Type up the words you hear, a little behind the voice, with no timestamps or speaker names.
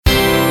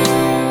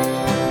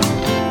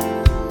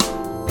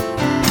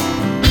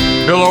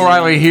Bill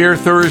O'Reilly here,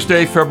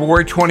 Thursday,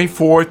 February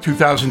 24th,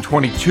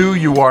 2022.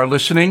 You are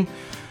listening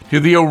to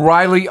the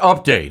O'Reilly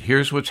Update.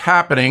 Here's what's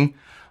happening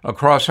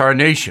across our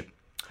nation.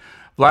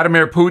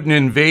 Vladimir Putin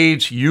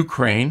invades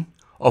Ukraine,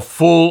 a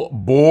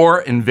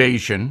full-bore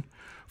invasion.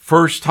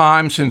 First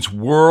time since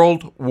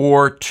World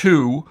War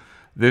II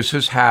this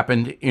has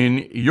happened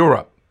in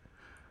Europe.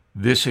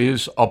 This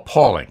is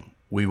appalling.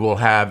 We will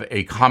have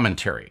a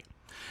commentary.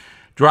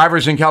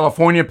 Drivers in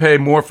California pay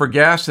more for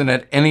gas than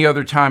at any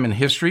other time in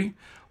history.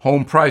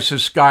 Home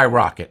prices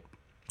skyrocket.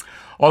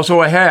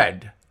 Also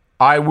ahead,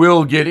 I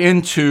will get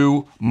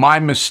into my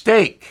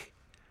mistake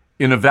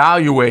in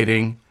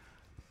evaluating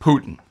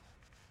Putin.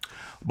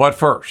 But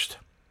first,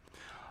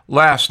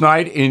 last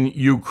night in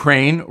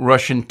Ukraine,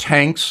 Russian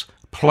tanks,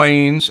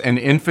 planes, and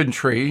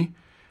infantry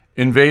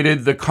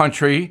invaded the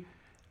country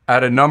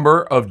at a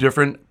number of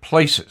different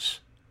places.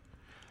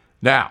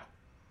 Now,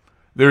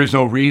 there is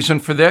no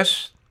reason for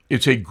this.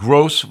 It's a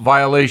gross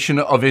violation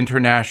of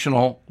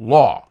international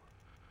law.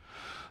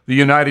 The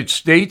United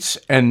States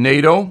and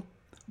NATO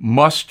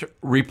must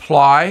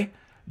reply.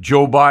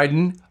 Joe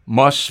Biden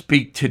must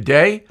speak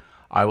today.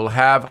 I will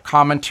have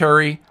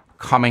commentary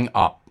coming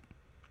up.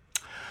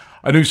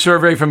 A new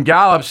survey from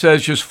Gallup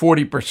says just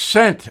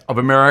 40% of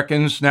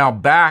Americans now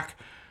back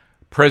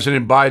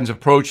President Biden's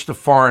approach to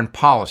foreign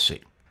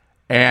policy,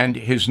 and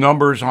his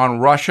numbers on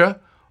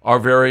Russia are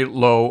very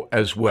low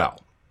as well.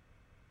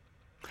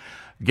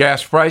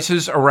 Gas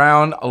prices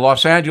around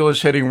Los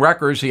Angeles hitting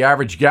records. The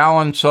average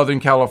gallon,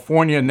 Southern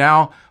California,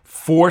 now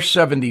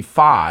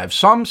 $4.75.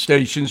 Some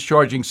stations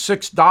charging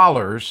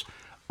 $6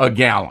 a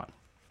gallon.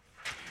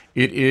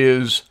 It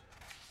is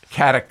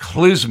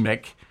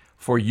cataclysmic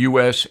for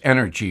U.S.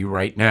 energy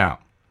right now.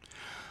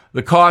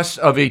 The cost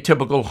of a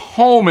typical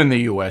home in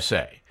the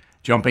USA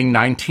jumping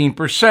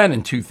 19%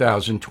 in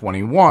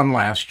 2021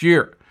 last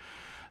year.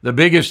 The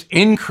biggest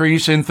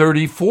increase in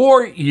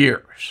 34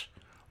 years.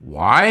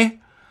 Why?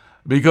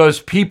 Because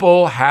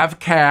people have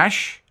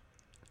cash,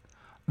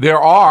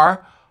 there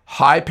are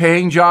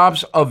high-paying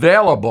jobs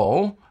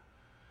available,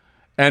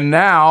 and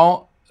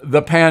now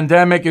the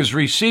pandemic is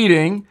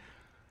receding,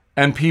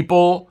 and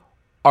people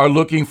are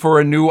looking for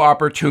a new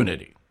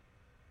opportunity.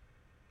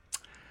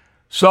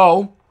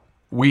 So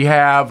we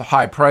have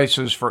high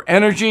prices for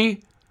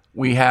energy,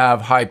 we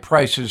have high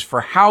prices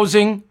for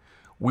housing,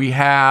 we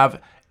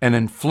have an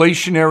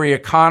inflationary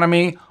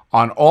economy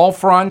on all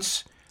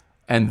fronts,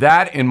 and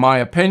that, in my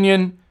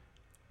opinion,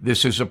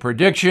 this is a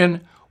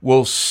prediction,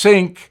 will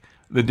sink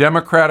the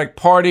Democratic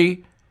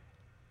Party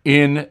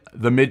in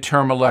the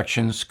midterm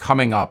elections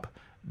coming up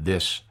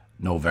this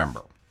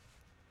November.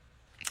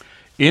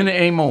 In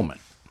a moment,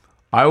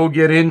 I will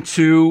get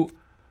into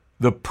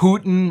the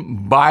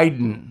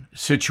Putin-Biden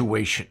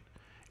situation.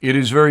 It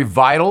is very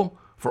vital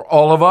for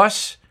all of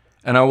us,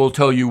 and I will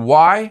tell you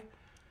why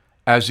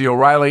as the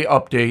O'Reilly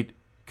Update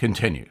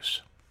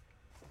continues.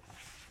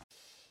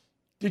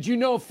 Did you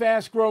know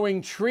Fast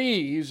Growing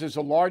Trees is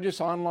the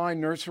largest online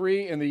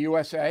nursery in the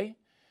USA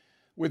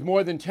with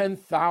more than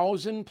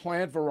 10,000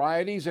 plant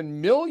varieties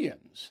and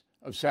millions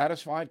of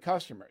satisfied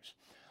customers?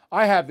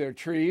 I have their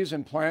trees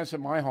and plants at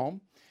my home,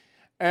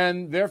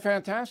 and they're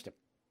fantastic.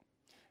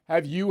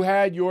 Have you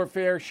had your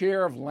fair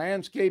share of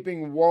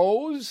landscaping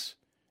woes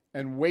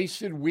and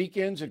wasted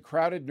weekends at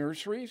crowded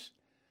nurseries?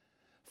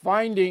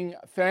 Finding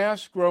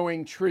Fast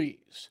Growing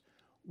Trees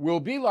will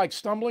be like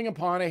stumbling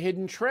upon a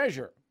hidden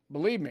treasure,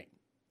 believe me.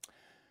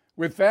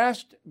 With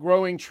Fast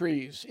Growing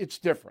Trees, it's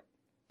different.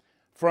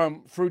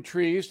 From fruit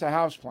trees to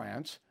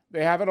houseplants,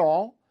 they have it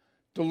all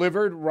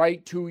delivered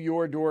right to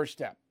your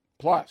doorstep.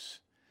 Plus,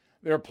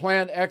 their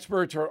plant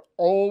experts are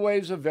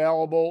always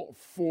available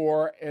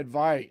for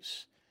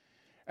advice.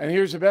 And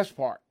here's the best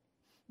part.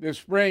 This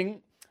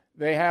spring,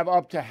 they have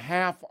up to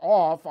half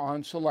off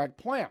on select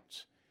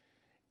plants.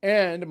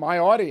 And my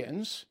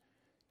audience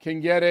can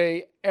get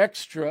an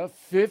extra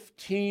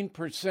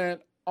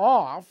 15%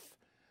 off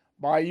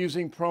by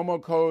using promo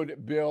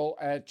code BILL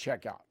at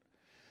checkout.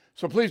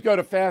 So please go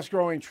to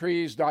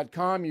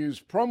fastgrowingtrees.com,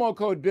 use promo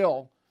code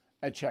BILL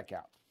at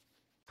checkout.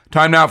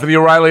 Time now for the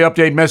O'Reilly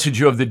Update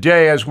message of the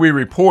day. As we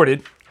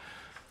reported,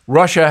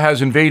 Russia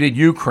has invaded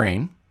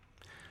Ukraine.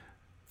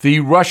 The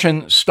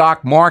Russian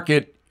stock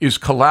market is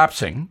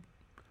collapsing.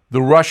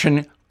 The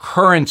Russian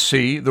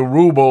currency, the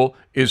ruble,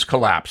 is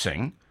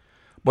collapsing.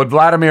 But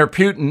Vladimir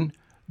Putin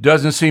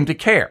doesn't seem to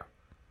care.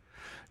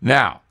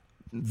 Now,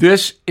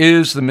 this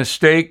is the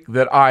mistake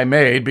that I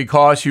made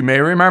because you may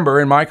remember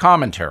in my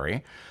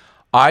commentary,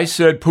 I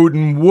said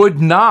Putin would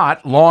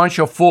not launch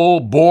a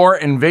full-bore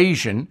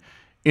invasion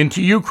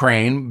into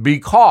Ukraine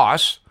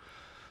because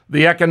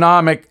the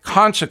economic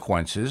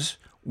consequences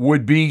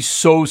would be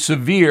so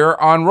severe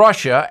on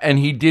Russia, and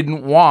he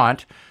didn't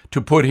want to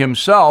put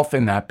himself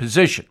in that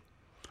position.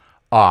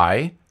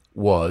 I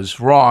was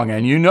wrong,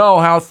 and you know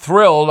how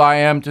thrilled I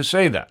am to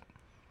say that.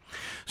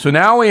 So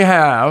now we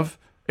have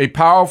a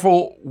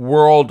powerful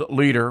world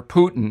leader,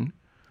 Putin,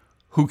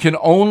 who can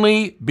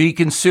only be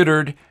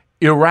considered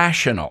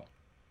irrational.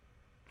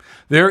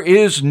 There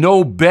is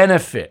no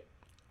benefit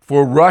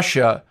for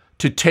Russia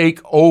to take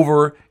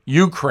over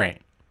Ukraine.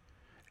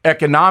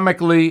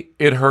 Economically,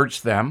 it hurts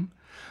them.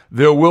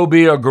 There will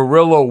be a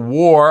guerrilla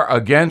war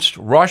against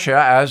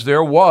Russia, as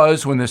there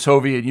was when the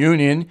Soviet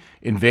Union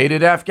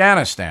invaded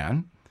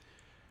Afghanistan.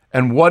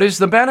 And what is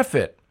the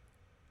benefit?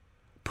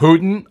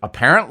 Putin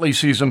apparently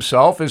sees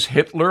himself as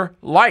Hitler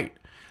light,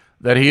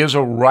 that he has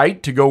a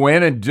right to go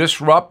in and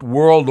disrupt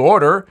world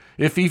order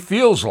if he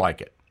feels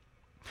like it.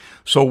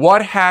 So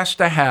what has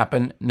to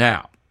happen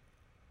now?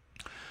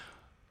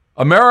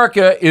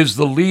 America is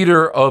the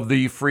leader of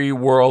the free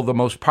world, the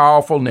most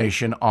powerful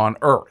nation on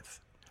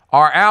earth.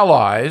 Our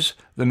allies,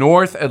 the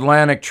North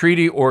Atlantic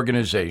Treaty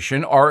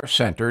Organization, are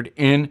centered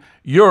in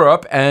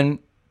Europe and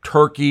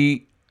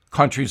Turkey,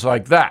 countries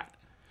like that.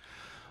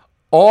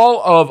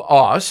 All of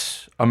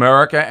us,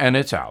 America and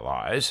its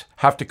allies,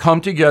 have to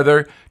come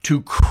together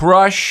to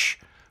crush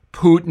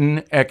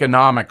Putin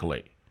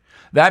economically.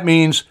 That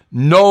means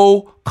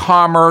no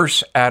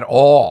commerce at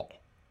all.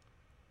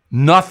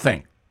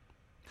 Nothing.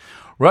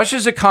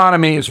 Russia's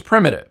economy is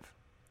primitive.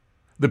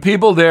 The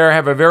people there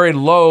have a very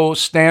low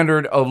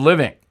standard of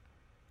living.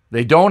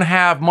 They don't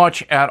have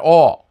much at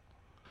all.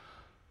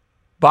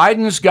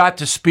 Biden's got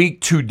to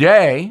speak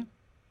today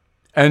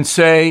and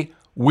say,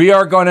 we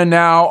are going to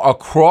now,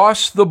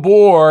 across the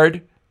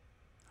board,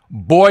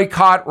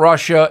 boycott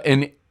Russia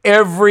in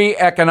every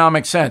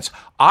economic sense.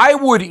 I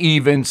would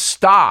even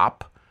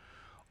stop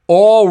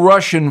all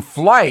Russian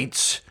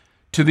flights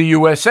to the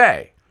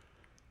USA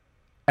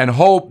and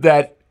hope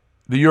that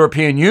the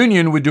European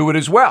Union would do it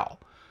as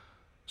well.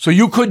 So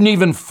you couldn't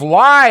even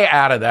fly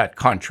out of that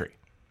country.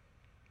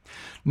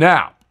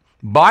 Now,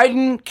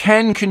 Biden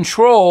can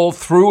control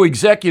through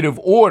executive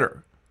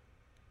order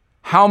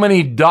how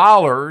many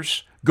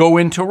dollars go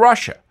into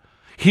Russia.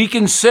 He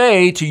can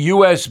say to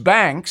U.S.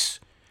 banks,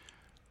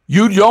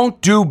 you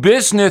don't do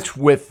business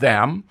with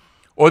them,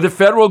 or the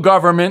federal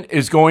government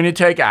is going to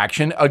take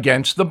action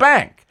against the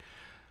bank.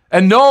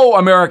 And no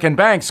American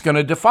bank's going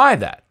to defy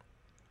that.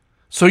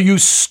 So you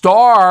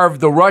starve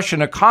the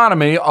Russian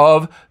economy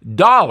of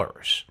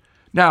dollars.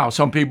 Now,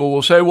 some people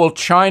will say, well,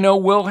 China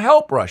will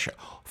help Russia.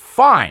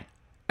 Fine.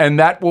 And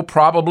that will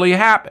probably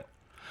happen.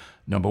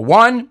 Number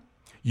one,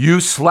 you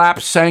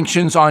slap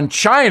sanctions on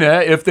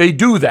China if they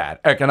do that,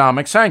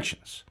 economic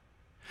sanctions.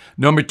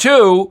 Number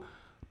two,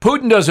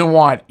 Putin doesn't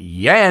want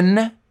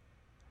yen.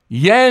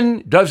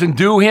 Yen doesn't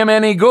do him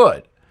any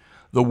good.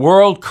 The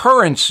world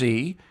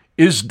currency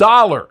is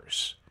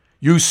dollars.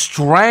 You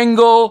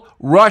strangle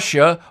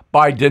Russia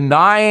by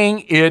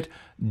denying it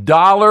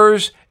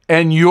dollars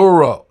and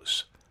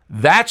euros.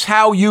 That's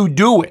how you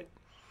do it.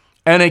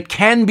 And it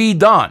can be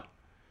done.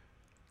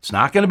 It's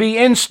not going to be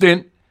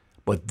instant,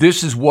 but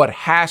this is what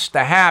has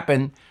to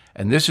happen.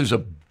 And this is a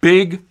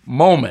big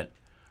moment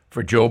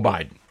for Joe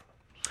Biden.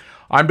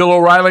 I'm Bill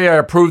O'Reilly. I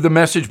approve the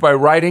message by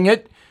writing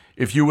it.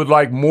 If you would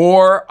like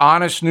more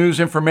honest news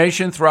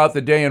information throughout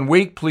the day and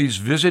week, please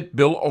visit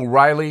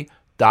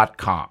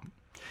BillO'Reilly.com.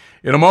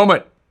 In a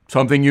moment,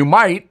 something you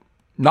might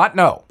not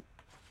know.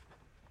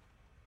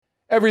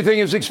 Everything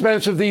is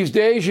expensive these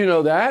days, you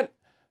know that.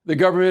 The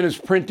government is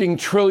printing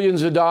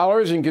trillions of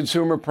dollars and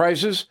consumer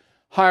prices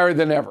higher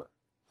than ever.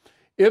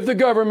 If the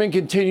government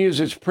continues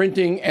its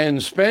printing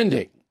and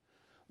spending,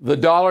 the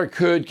dollar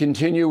could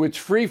continue its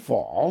free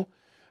fall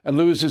and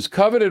lose its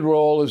coveted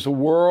role as the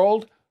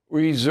world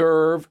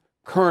reserve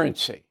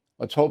currency.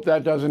 Let's hope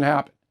that doesn't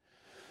happen.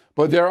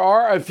 But there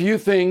are a few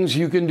things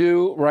you can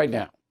do right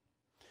now.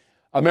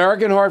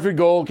 American Hartford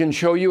Gold can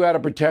show you how to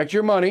protect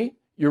your money,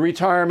 your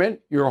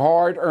retirement, your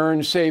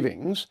hard-earned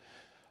savings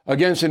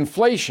against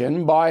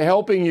inflation by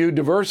helping you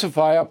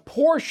diversify a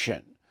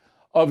portion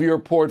of your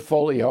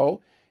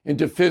portfolio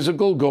into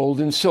physical gold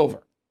and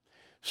silver.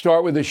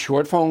 Start with a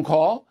short phone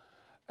call,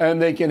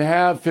 and they can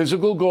have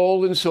physical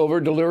gold and silver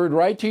delivered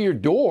right to your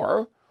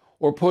door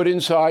or put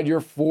inside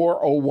your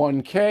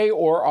 401k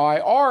or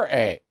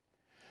IRA.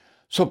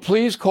 So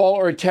please call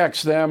or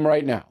text them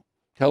right now.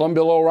 Tell them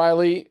Bill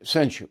O'Reilly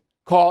sent you.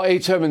 Call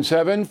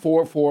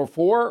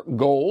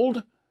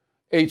 877-444-GOLD,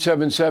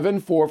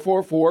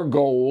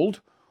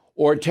 877-444-GOLD,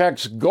 or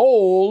text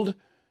GOLD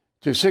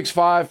to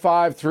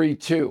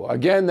 65532.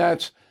 Again,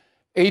 that's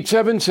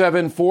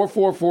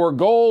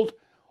 877-444-GOLD,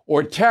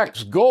 or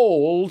text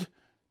GOLD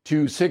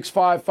to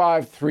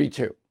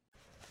 65532.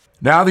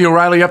 Now the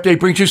O'Reilly Update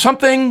brings you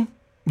something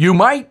you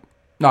might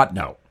not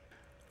know.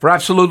 For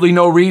absolutely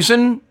no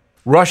reason,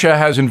 Russia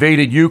has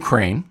invaded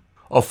Ukraine,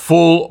 a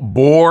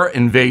full-bore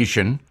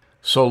invasion.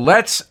 So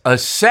let's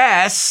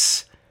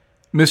assess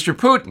Mr.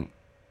 Putin.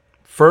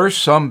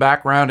 First, some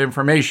background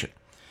information.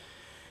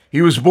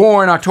 He was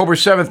born October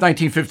 7th,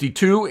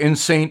 1952 in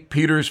St.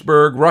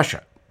 Petersburg,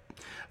 Russia.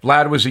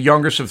 Vlad was the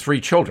youngest of three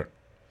children.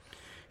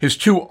 His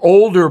two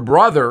older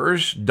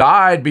brothers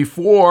died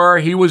before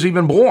he was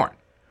even born.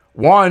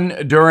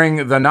 One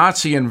during the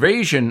Nazi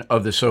invasion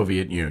of the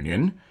Soviet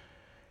Union.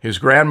 His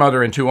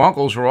grandmother and two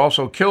uncles were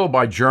also killed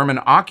by German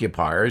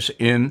occupiers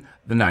in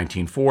the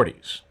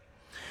 1940s.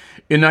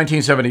 In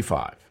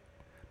 1975,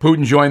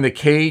 Putin joined the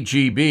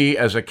KGB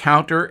as a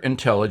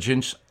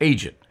counterintelligence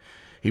agent.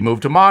 He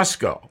moved to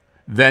Moscow,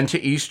 then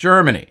to East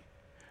Germany.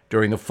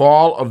 During the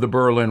fall of the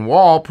Berlin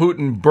Wall,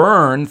 Putin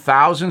burned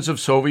thousands of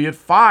Soviet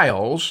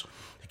files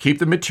to keep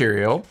the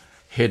material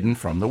hidden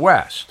from the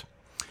West.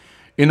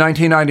 In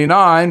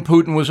 1999,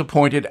 Putin was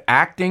appointed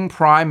acting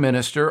prime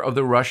minister of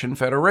the Russian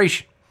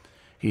Federation.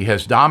 He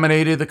has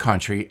dominated the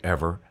country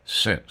ever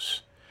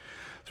since.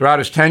 Throughout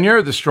his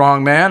tenure, the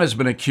strongman has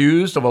been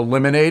accused of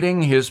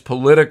eliminating his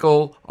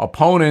political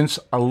opponents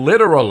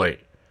literally,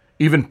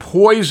 even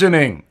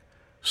poisoning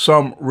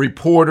some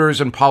reporters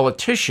and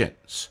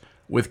politicians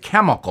with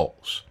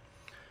chemicals.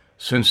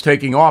 Since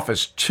taking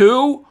office,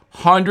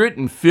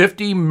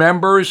 250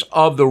 members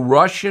of the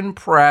Russian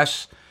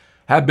press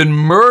have been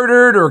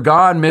murdered or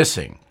gone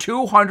missing.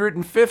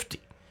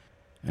 250.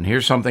 And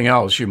here's something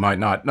else you might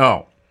not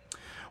know.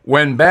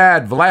 When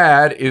Bad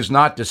Vlad is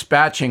not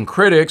dispatching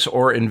critics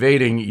or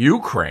invading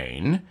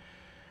Ukraine,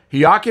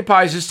 he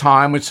occupies his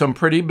time with some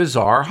pretty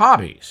bizarre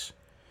hobbies.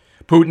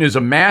 Putin is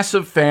a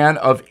massive fan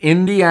of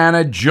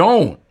Indiana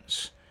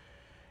Jones.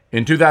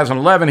 In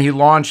 2011, he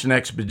launched an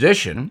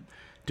expedition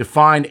to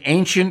find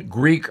ancient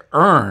Greek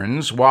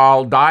urns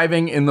while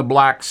diving in the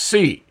Black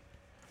Sea.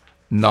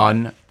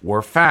 None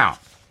were found.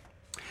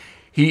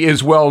 He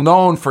is well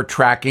known for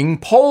tracking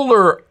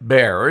polar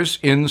bears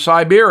in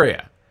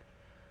Siberia.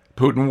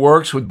 Putin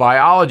works with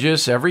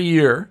biologists every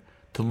year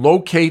to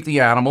locate the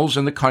animals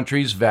in the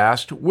country's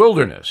vast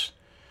wilderness.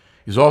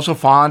 He's also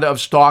fond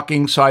of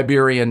stalking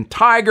Siberian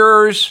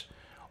tigers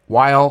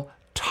while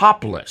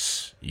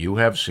topless. You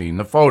have seen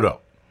the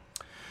photo.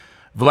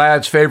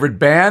 Vlad's favorite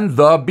band,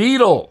 The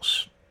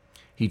Beatles.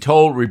 He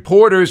told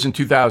reporters in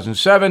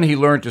 2007 he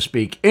learned to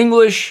speak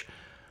English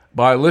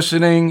by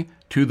listening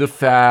to the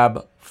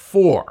Fab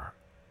Four.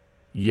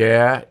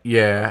 Yeah.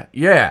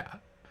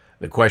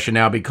 The question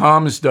now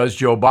becomes, does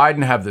Joe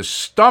Biden have the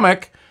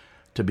stomach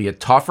to be a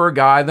tougher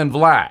guy than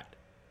Vlad?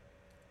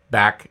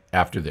 Back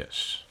after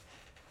this.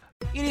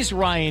 It is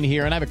Ryan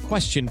here, and I have a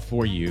question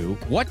for you.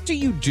 What do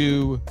you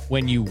do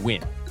when you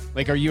win?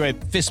 Like, are you a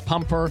fist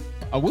pumper,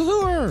 a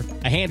woo-hooer,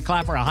 a hand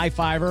clapper, a high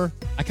fiver?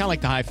 I kind of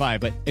like the high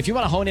five, but if you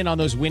want to hone in on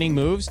those winning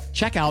moves,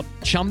 check out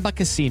Chumba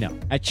Casino.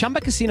 At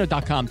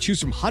ChumbaCasino.com, choose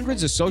from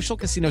hundreds of social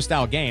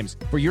casino-style games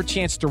for your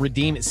chance to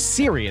redeem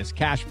serious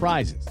cash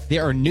prizes.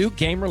 There are new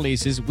game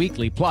releases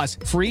weekly, plus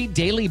free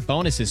daily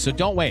bonuses, so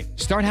don't wait.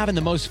 Start having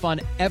the most fun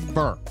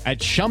ever at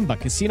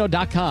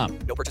ChumbaCasino.com.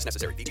 No purchase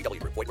necessary.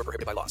 VGW. Void where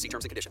prohibited by law. See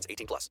terms and conditions.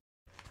 18+.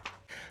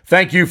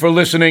 Thank you for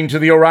listening to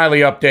the O'Reilly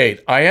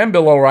Update. I am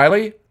Bill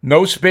O'Reilly.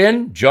 No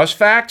spin, just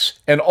facts,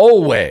 and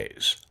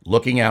always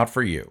looking out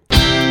for you.